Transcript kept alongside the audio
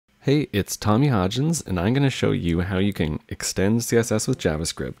Hey, it's Tommy Hodgins, and I'm going to show you how you can extend CSS with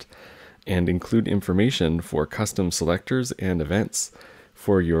JavaScript and include information for custom selectors and events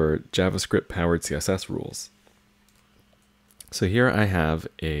for your JavaScript-powered CSS rules. So here I have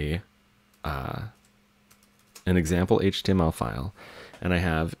an example HTML file, and I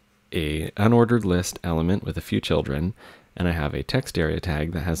have an unordered list element with a few children, and I have a text area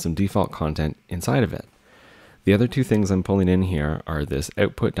tag that has some default content inside of it. The other two things I'm pulling in here are this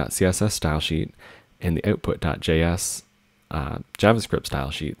output.css style sheet and the output.js JavaScript style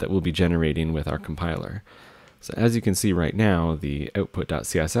sheet that we'll be generating with our compiler. So as you can see right now, the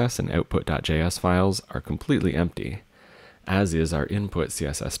output.css and output.js files are completely empty, as is our input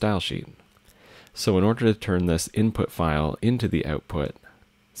CSS style sheet. So in order to turn this input file into the output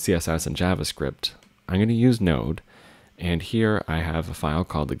CSS and JavaScript, I'm going to use Node. And here I have a file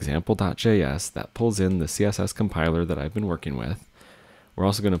called example.js that pulls in the CSS compiler that I've been working with. We're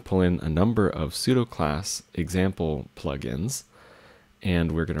also going to pull in a number of pseudo-class example plugins,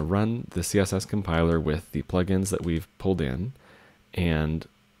 and we're going to run the CSS compiler with the plugins that we've pulled in. And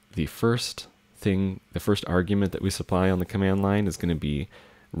the first argument that we supply on the command line is going to be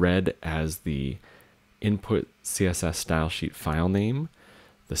read as the input CSS style sheet file name.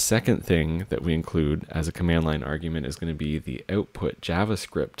 The second thing that we include as a command line argument is going to be the output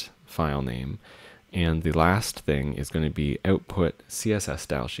JavaScript file name. And the last thing is going to be output CSS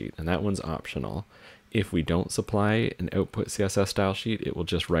style sheet. And that one's optional. If we don't supply an output CSS style sheet, it will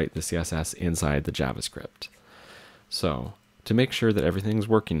just write the CSS inside the JavaScript. So to make sure that everything's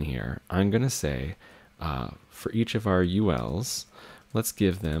working here, I'm going to say for each of our ULs, let's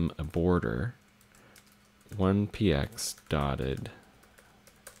give them a border 1px dotted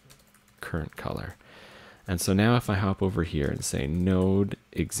current color. And so now if I hop over here and say node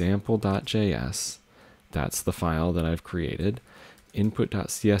example.js, that's the file that I've created.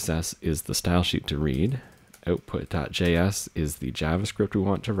 Input.css is the style sheet to read. Output.js is the JavaScript we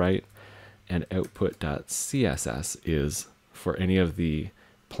want to write. And output.css is for any of the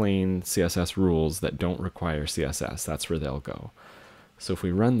plain CSS rules that don't require CSS. That's where they'll go. So if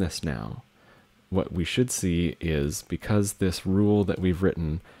we run this now, what we should see is because this rule that we've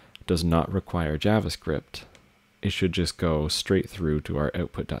written does not require JavaScript, it should just go straight through to our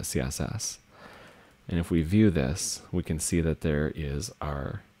output.css. And if we view this, we can see that there is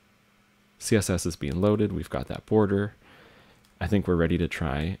our CSS is being loaded. We've got that border. I think we're ready to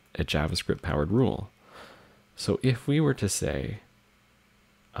try a JavaScript powered rule. So if we were to say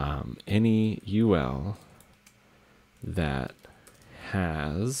any UL that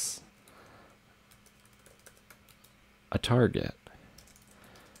has a target,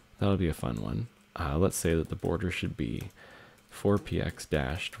 that'll be a fun one. Let's say that the border should be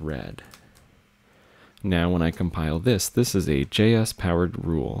 4px-red. Now when I compile this is a JS-powered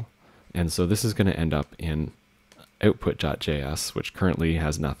rule, and so this is going to end up in output.js, which currently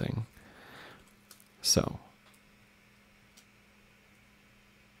has nothing. So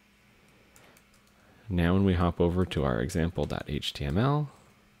now when we hop over to our example.html,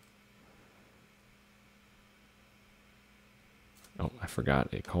 oh, I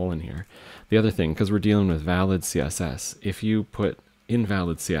forgot a colon here. The other thing, because we're dealing with valid CSS, if you put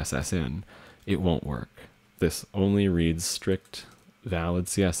invalid CSS in, it won't work. This only reads strict valid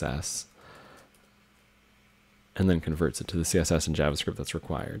CSS and then converts it to the CSS and JavaScript that's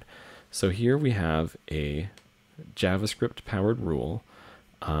required. So here we have a JavaScript powered rule.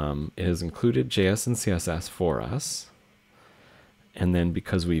 It has included JS and CSS for us. And then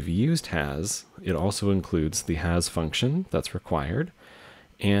because we've used has, it also includes the has function that's required.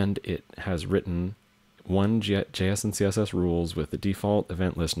 And it has written one JS and CSS rules with the default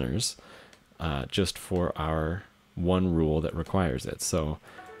event listeners just for our one rule that requires it. So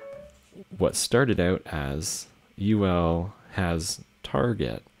what started out as UL has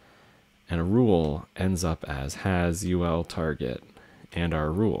target and a rule ends up as has UL target and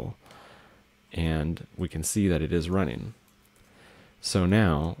our rule. And we can see that it is running. So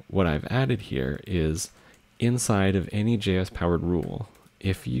now what I've added here is inside of any JS-powered rule,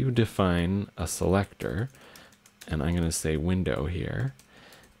 if you define a selector, and I'm going to say window here,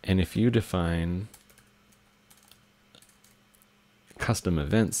 and if you define custom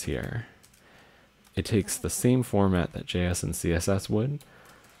events here, it takes the same format that JS and CSS would.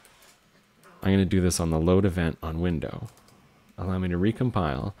 I'm going to do this on the load event on window. Allow me to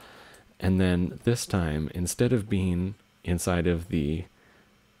recompile, and then this time, instead of being inside of the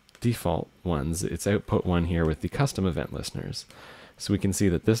default ones, it's output one here with the custom event listeners. So we can see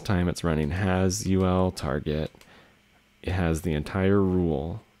that this time it's running has UL target. It has the entire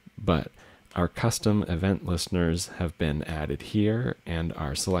rule, but our custom event listeners have been added here, and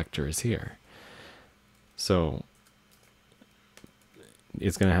our selector is here. So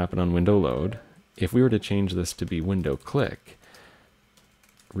it's going to happen on window load. If we were to change this to be window click,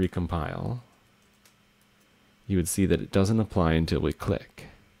 recompile, you would see that it doesn't apply until we click.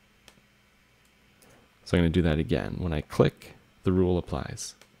 So I'm going to do that again. When I click, the rule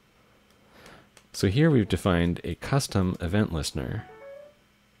applies. So here we've defined a custom event listener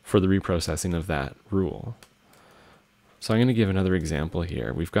for the reprocessing of that rule. So I'm going to give another example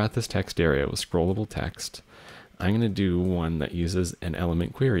here. We've got this text area with scrollable text. I'm going to do one that uses an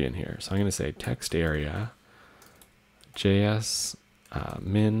element query in here. So I'm going to say text area js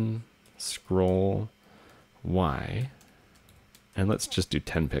min scroll y, and let's just do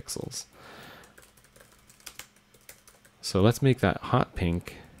 10 pixels. So let's make that hot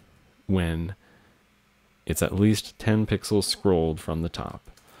pink when it's at least 10 pixels scrolled from the top.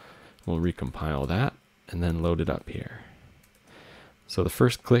 We'll recompile that and then load it up here. So the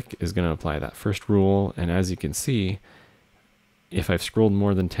first click is going to apply that first rule, and as you can see, if I've scrolled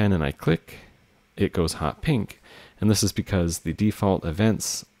more than 10 and I click, it goes hot pink. And this is because the default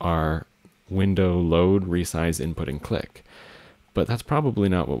events are window load, resize, input, and click. But that's probably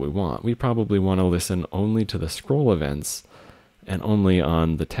not what we want. We probably want to listen only to the scroll events and only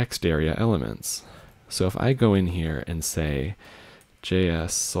on the text area elements. So if I go in here and say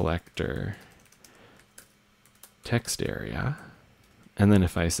js-selector text area, and then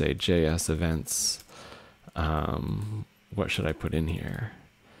if I say JS events, what should I put in here?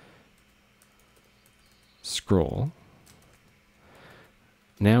 Scroll.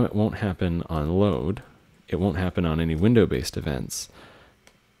 Now it won't happen on load. It won't happen on any window-based events.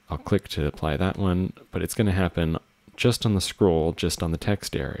 I'll click to apply that one, but it's going to happen just on the scroll, just on the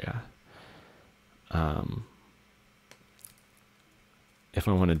text area. If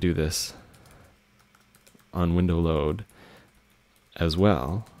I want to do this on window load as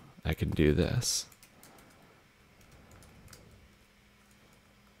well, I can do this.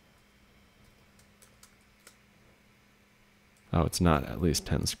 Oh, it's not at least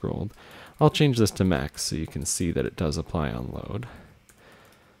 10 scrolled. I'll change this to max so you can see that it does apply on load.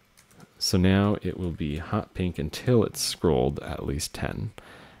 So now it will be hot pink until it's scrolled at least 10.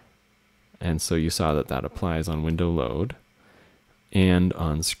 And so you saw that that applies on window load and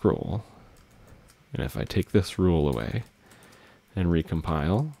on scroll. And if I take this rule away and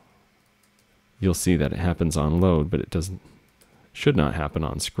recompile, you'll see that it happens on load, but it should not happen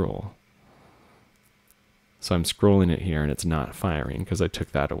on scroll. So I'm scrolling it here and it's not firing because I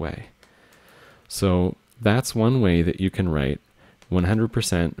took that away. So that's one way that you can write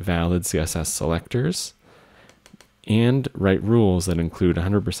 100% valid CSS selectors and write rules that include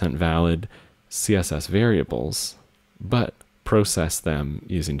 100% valid CSS variables, but process them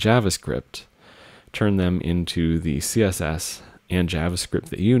using JavaScript, turn them into the CSS and JavaScript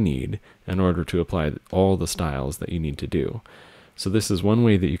that you need in order to apply all the styles that you need to do. So this is one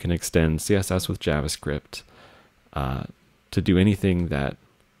way that you can extend CSS with JavaScript to do anything that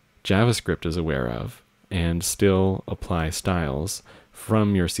JavaScript is aware of and still apply styles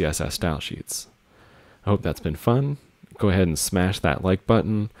from your CSS style sheets. I hope that's been fun. Go ahead and smash that like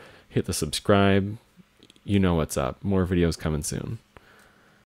button, hit the subscribe. You know what's up. More videos coming soon.